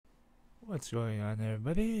What's going on,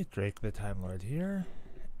 everybody? Drake the Time Lord here,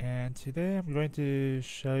 and today I'm going to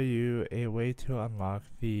show you a way to unlock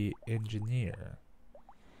the Engineer.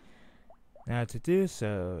 Now, to do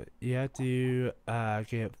so, you have to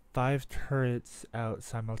get 5 turrets out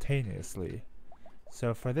simultaneously.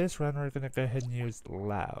 So for this run, we're going to go ahead and use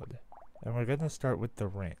Loud, and we're going to start with the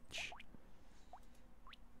wrench.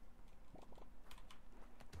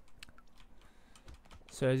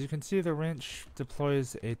 So as you can see, the wrench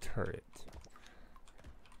deploys a turret.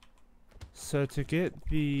 So to get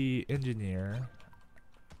the Engineer,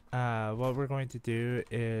 what we're going to do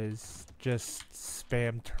is just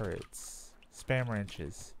spam turrets, spam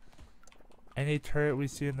wrenches. Any turret we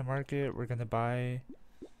see in the market, we're gonna buy.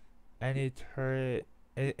 Any turret,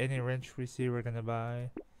 any wrench we see, we're gonna buy.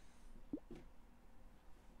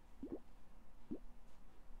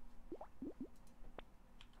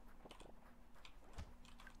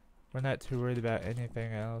 We're not too worried about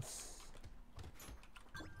anything else.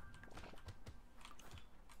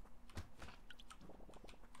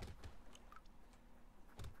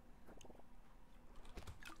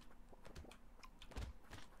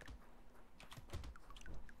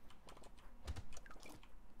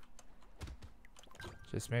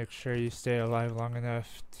 Just make sure you stay alive long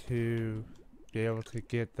enough to be able to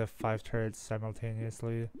get the 5 turrets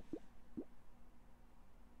simultaneously.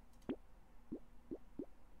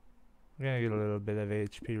 We're gonna get a little bit of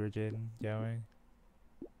HP regen going.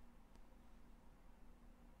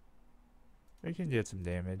 We can get some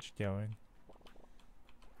damage going.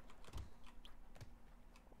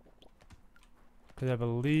 Because I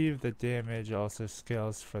believe the damage also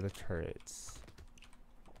scales for the turrets.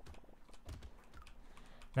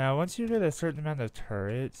 Now, once you get a certain amount of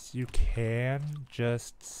turrets, you can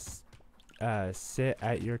just sit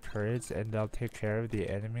at your turrets and they'll take care of the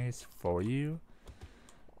enemies for you.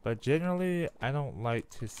 But generally, I don't like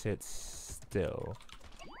to sit still.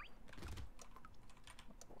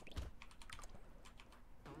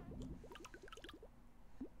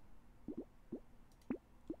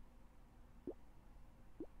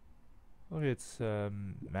 We'll get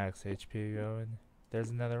some max HP going. There's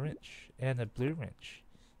another wrench and a blue wrench.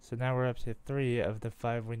 So now we're up to 3 of the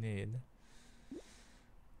 5 we need.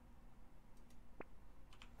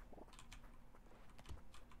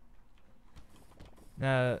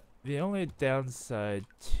 Now, the only downside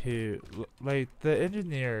to, like, the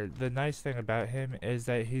Engineer, the nice thing about him is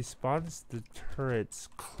that he spawns the turrets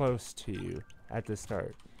close to you at the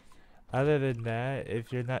start. Other than that,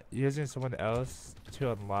 if you're not using someone else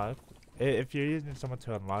to unlock, if you're using someone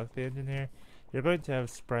to unlock the Engineer, you're going to have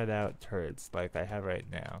spread out turrets like I have right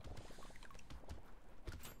now.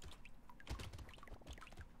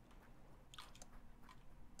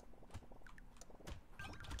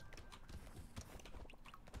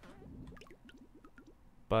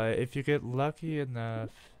 But if you get lucky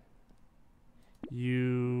enough,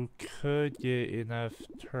 you could get enough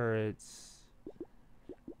turrets.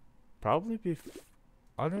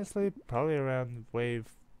 Honestly, probably around wave.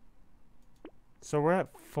 So we're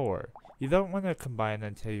at 4. You don't want to combine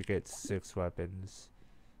until you get 6 weapons.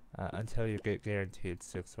 Until you get guaranteed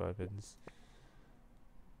 6 weapons.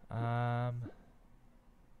 We'll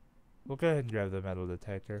go ahead and grab the metal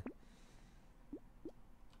detector.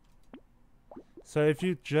 So if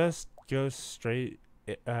you just go straight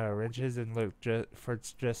wrenches and look for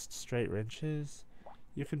just straight wrenches,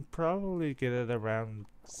 you can probably get it around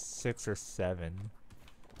 6 or 7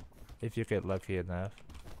 if you get lucky enough.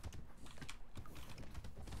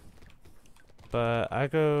 But I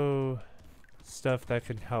go stuff that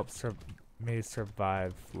can help me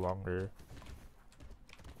survive longer.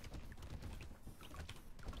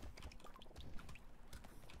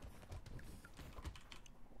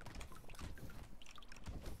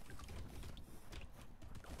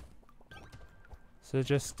 So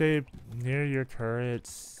just stay near your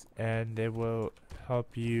turrets and they will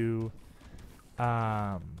help you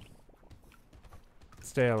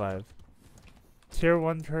stay alive. Tier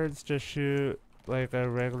 1 turrets just shoot like a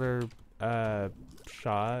regular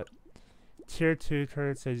shot. Tier 2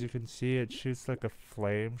 turrets, as you can see, it shoots like a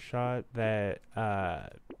flame shot that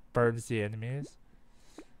burns the enemies.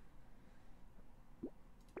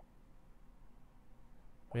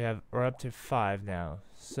 We're up to 5 now.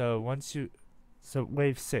 So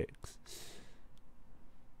wave 6.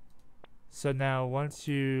 So now once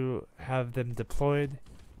you have them deployed,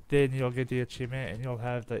 then you'll get the achievement and you'll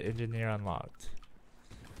have the Engineer unlocked.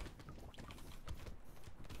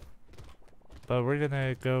 But we're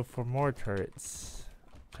gonna go for more turrets,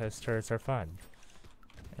 because turrets are fun.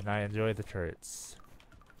 And I enjoy the turrets.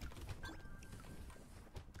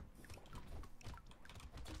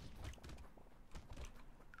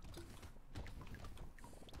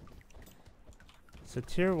 So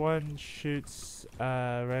tier 1 shoots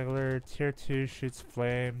regular, tier 2 shoots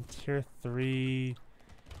flame, tier 3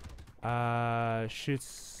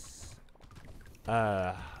 shoots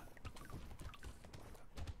higher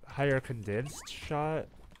condensed shot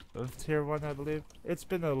of tier 1, I believe. It's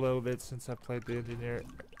been a little bit since I played the engineer.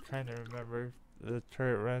 Trying to remember the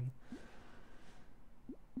turret run.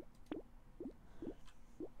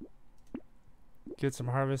 Get some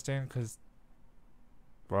harvesting, because,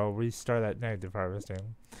 well, we start at negative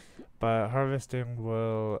harvesting. But harvesting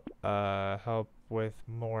will help with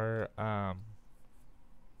more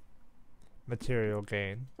material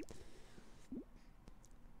gain.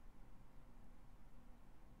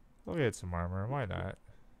 We'll get some armor, why not?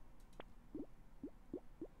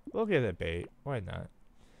 We'll get a bait, why not?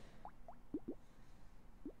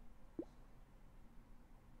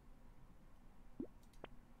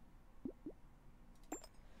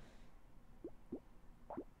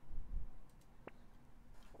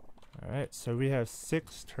 Alright, so we have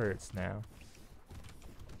 6 turrets now.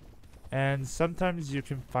 And sometimes you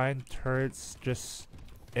can find turrets just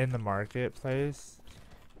in the marketplace.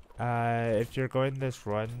 If you're going this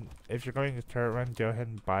run, if you're going the turret run, go ahead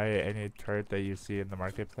and buy any turret that you see in the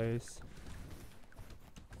marketplace.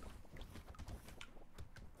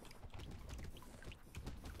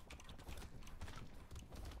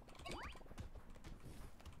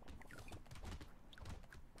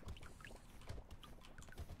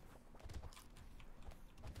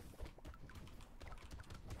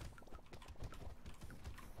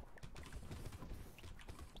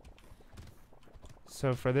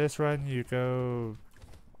 So for this run, you go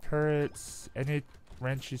turrets, any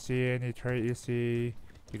wrench you see, any turret you see,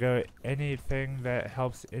 you go anything that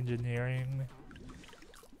helps engineering.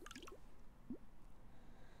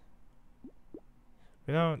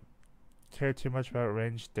 We don't care too much about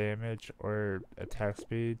range damage or attack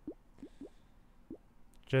speed.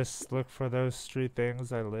 Just look for those 3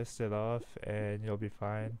 things I listed off and you'll be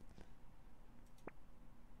fine.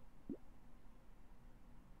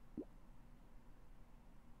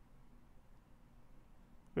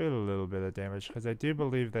 We had a little bit of damage because I do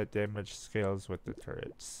believe that damage scales with the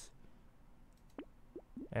turrets.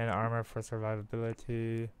 And armor for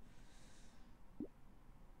survivability.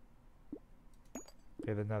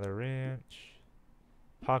 Get another wrench.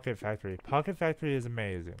 Pocket Factory. Pocket Factory is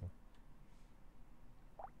amazing.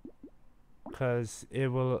 Because it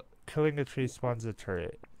will... killing a tree spawns a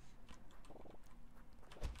turret.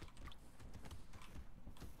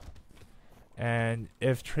 And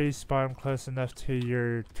if trees spawn close enough to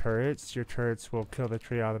your turrets will kill the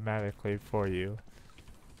tree automatically for you.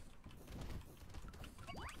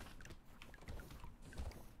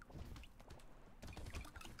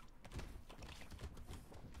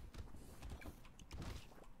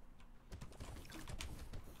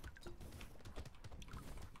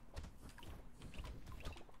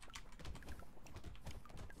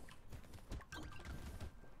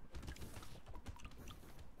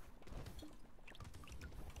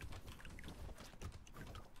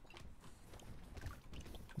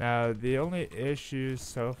 Now, the only issue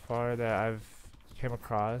so far that I've came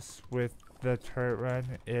across with the turret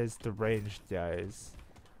run is the ranged guys.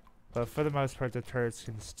 But for the most part, the turrets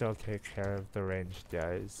can still take care of the ranged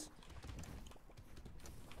guys.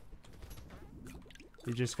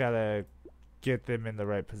 You just gotta get them in the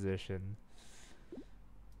right position.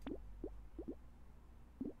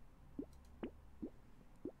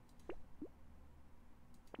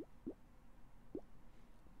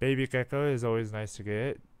 Baby gecko is always nice to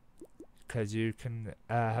get, because you can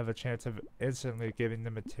have a chance of instantly getting the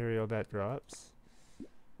material that drops.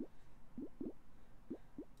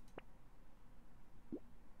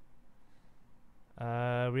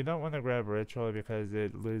 We don't want to grab ritual because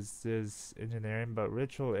it loses engineering, but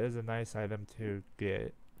ritual is a nice item to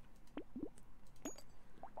get.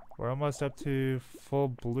 We're almost up to full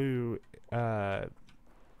blue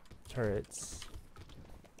turrets.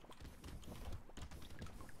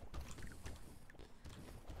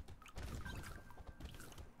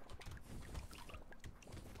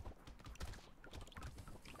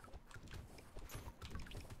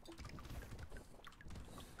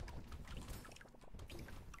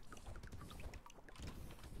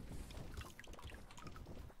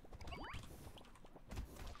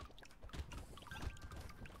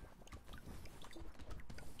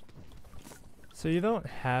 So you don't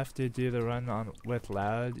have to do the run on with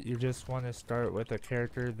loud, you just want to start with a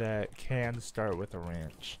character that can start with a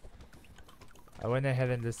wrench. I went ahead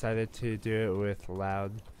and decided to do it with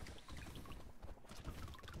loud.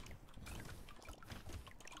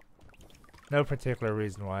 No particular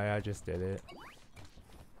reason why, I just did it.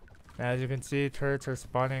 Now, as you can see, turrets are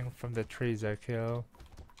spawning from the trees I kill.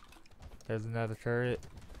 There's another turret.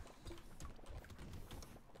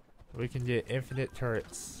 We can get infinite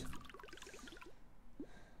turrets.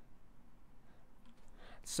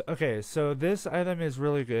 So, okay, so this item is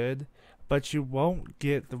really good, but you won't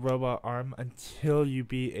get the robot arm until you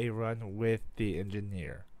beat a run with the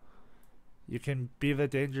engineer. You can beat the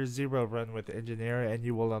Danger Zero run with the engineer and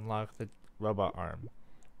you will unlock the robot arm.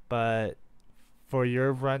 But for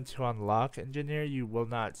your run to unlock engineer, you will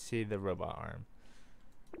not see the robot arm.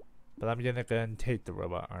 But I'm gonna go and take the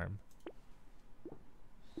robot arm.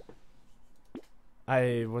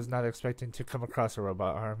 I was not expecting to come across a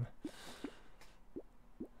robot arm.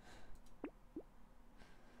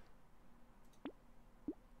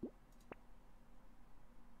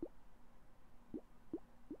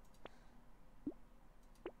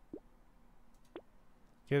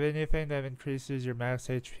 Get anything that increases your max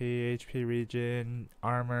HP, HP regen,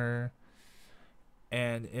 armor,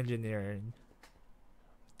 and engineering.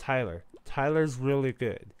 Tyler. Tyler's really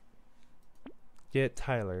good. Get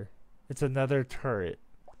Tyler. It's another turret.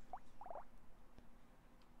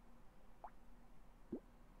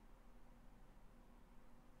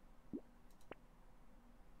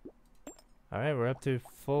 Alright, we're up to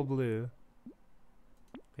full blue.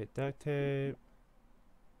 Get duct tape.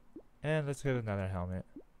 And let's get another helmet.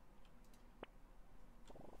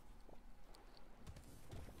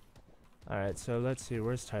 Alright, so let's see,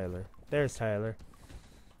 where's Tyler? There's Tyler.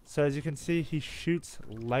 So as you can see, he shoots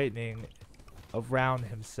lightning around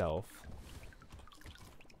himself.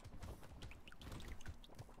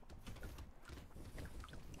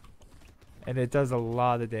 And it does a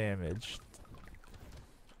lot of damage.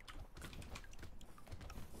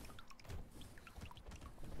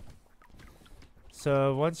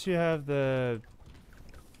 So once you have the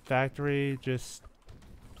factory, just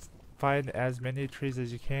find as many trees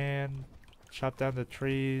as you can, chop down the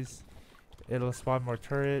trees, it'll spawn more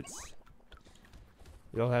turrets.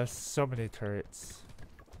 You'll have so many turrets.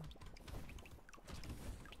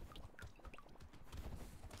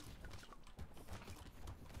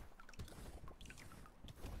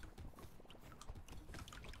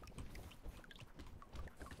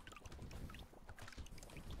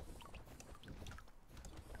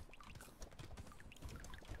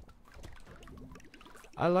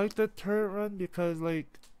 I like the turret run because,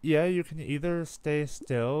 like, yeah, you can either stay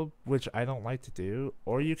still, which I don't like to do,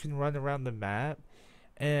 or you can run around the map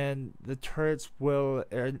and the turrets will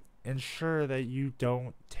ensure that you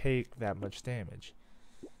don't take that much damage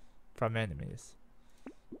from enemies.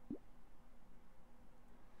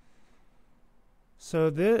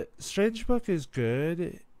 So the Strange Book is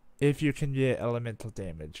good if you can get elemental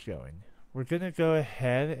damage going. We're gonna go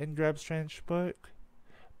ahead and grab Strange Book,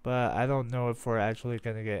 but I don't know if we're actually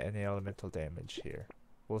gonna get any elemental damage here.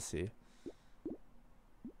 We'll see.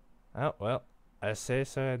 Oh, well, I say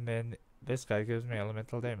so, and then this guy gives me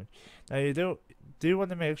elemental damage. Now you do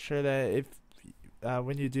want to make sure that if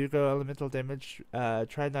when you do go elemental damage,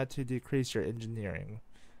 try not to decrease your engineering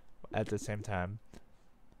at the same time.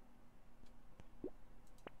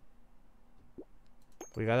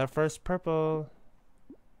 We got our first purple.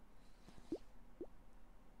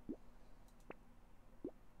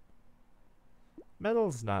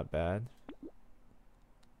 Metal's not bad.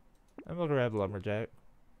 And we'll grab lumberjack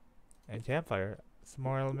and campfire. Some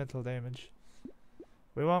more elemental damage.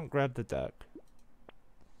 We won't grab the duck.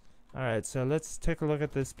 Alright, so let's take a look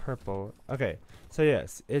at this purple. Okay, so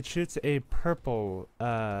yes, it shoots a purple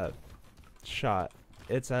shot.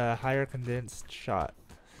 It's a higher condensed shot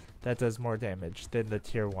that does more damage than the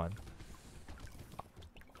tier 1.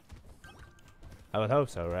 I would hope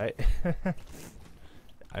so, right?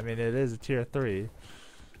 I mean, it is a tier 3.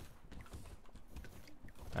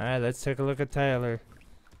 Alright, let's take a look at Tyler.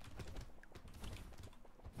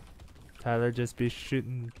 Tyler just be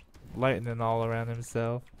shooting lightning all around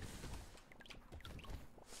himself.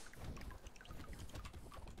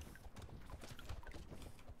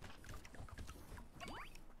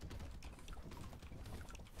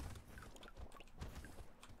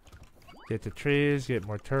 Get the trees, get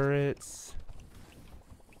more turrets.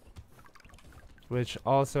 Which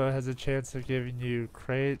also has a chance of giving you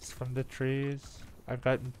crates from the trees. I've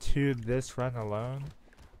gotten 2 this run alone.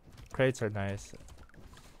 Crates are nice.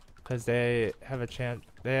 Because they have a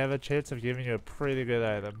chance of giving you a pretty good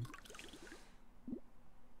item.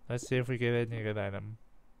 Let's see if we get any good item.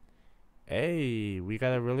 Hey, we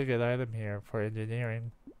got a really good item here for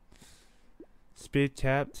engineering. Speed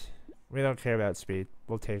capped. We don't care about speed.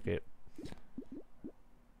 We'll take it.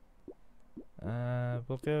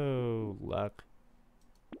 We'll go luck.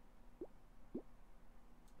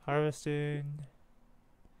 Harvesting.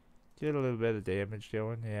 Get a little bit of damage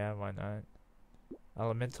going. Yeah, why not?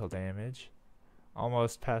 Elemental damage.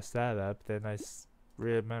 Almost passed that up, then I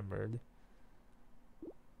remembered.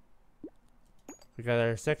 We got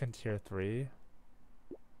our second tier 3.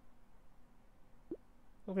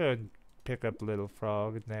 We'll go and pick up Little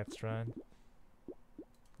Frog next run.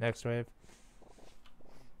 Next wave.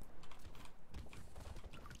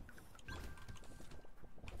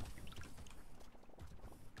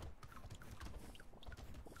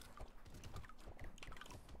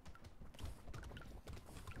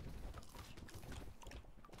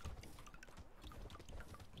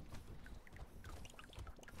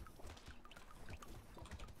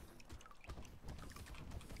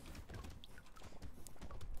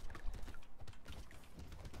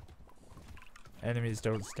 Enemies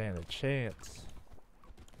don't stand a chance.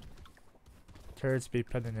 Turrets be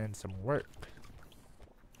putting in some work.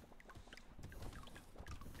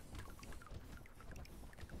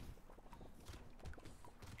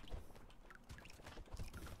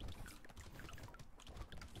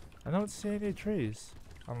 I don't see any trees.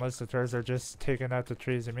 Unless the turrets are just taking out the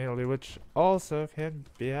trees immediately, which also can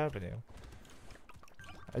be happening.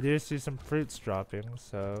 I do see some fruits dropping,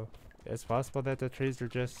 so it's possible that the trees are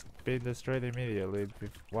just being destroyed immediately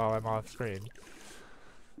while I'm off screen.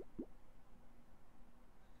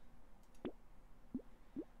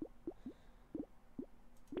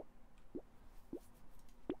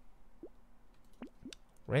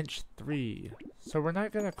 Wrench 3. So we're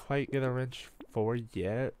not gonna quite get a wrench 4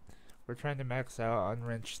 yet. We're trying to max out on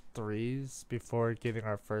wrench 3s before getting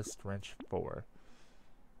our first wrench 4.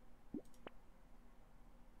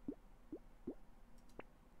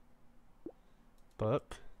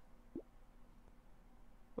 Book.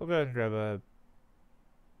 We'll go ahead and grab a...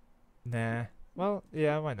 Nah. Well,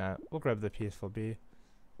 yeah, why not? We'll grab the Peaceful Bee.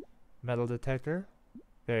 Metal detector.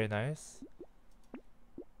 Very nice.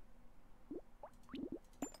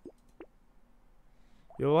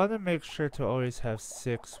 You'll want to make sure to always have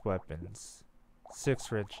 6 weapons.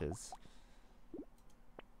 6 wrenches.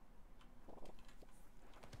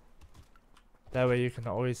 That way you can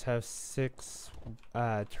always have 6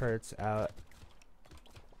 turrets out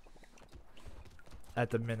at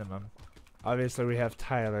the minimum. Obviously we have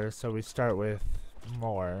Tyler, so we start with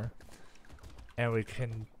more. And we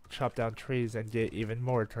can chop down trees and get even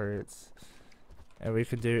more turrets. And we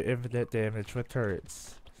can do infinite damage with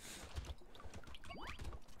turrets.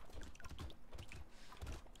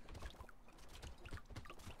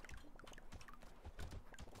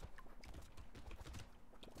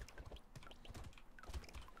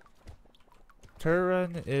 Turret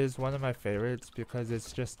Run is one of my favorites because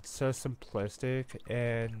it's just so simplistic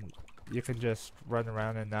and you can just run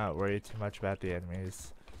around and not worry too much about the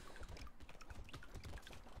enemies.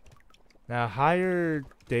 Now, higher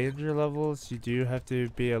danger levels, you do have to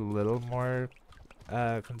be a little more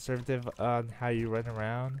conservative on how you run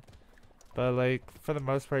around. But like, for the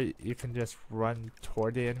most part, you can just run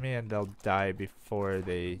toward the enemy and they'll die before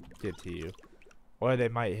they get to you. Or they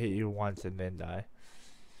might hit you once and then die.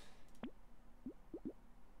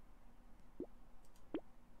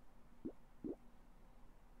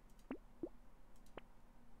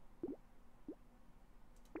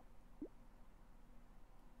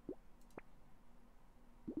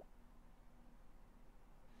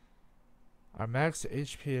 Our max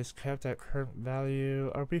HP is kept at current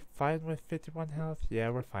value. Are we fine with 51 health?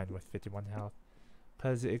 Yeah, we're fine with 51 health.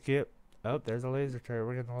 Cause it oh, there's a laser turret.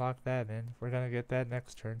 We're gonna lock that in. We're gonna get that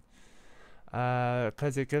next turn.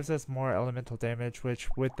 Cause it gives us more elemental damage,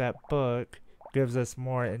 which with that book gives us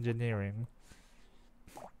more engineering.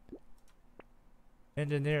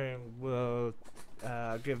 Engineering will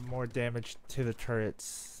give more damage to the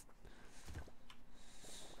turrets.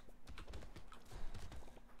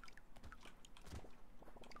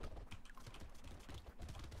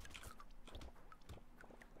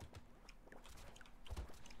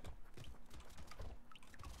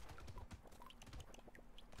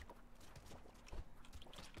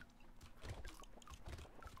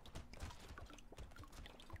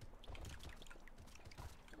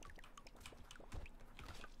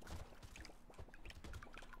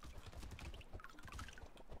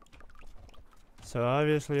 So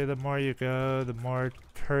obviously the more you go, the more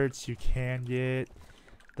turrets you can get,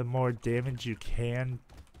 the more damage you can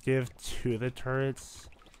give to the turrets,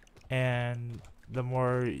 and the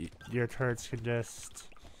more your turrets can just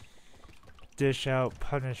dish out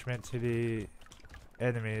punishment to the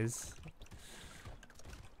enemies.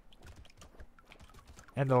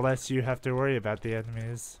 And the less you have to worry about the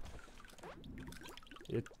enemies.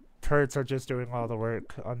 Your turrets are just doing all the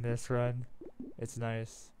work on this run. It's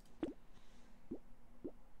nice.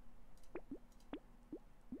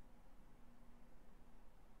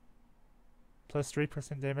 plus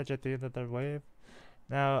 3% damage at the end of the wave.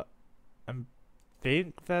 Now, I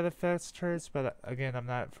think that affects turrets, but again, I'm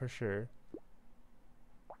not for sure.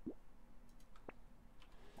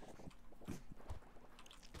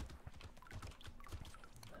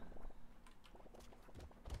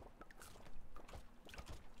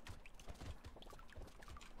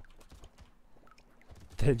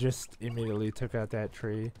 They just immediately took out that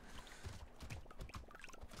tree.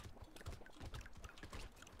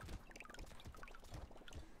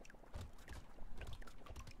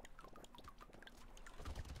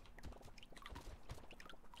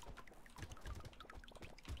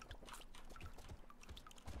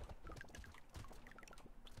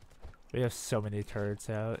 We have so many turrets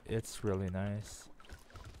out, it's really nice.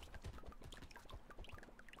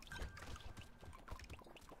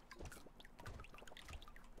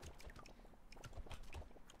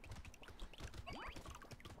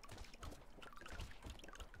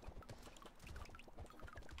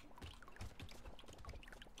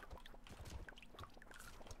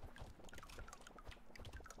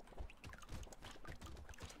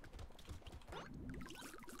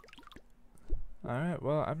 Alright,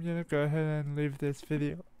 well, I'm gonna go ahead and leave this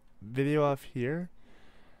video off here.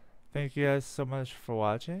 Thank you guys so much for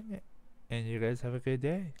watching, and you guys have a good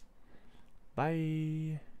day.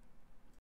 Bye!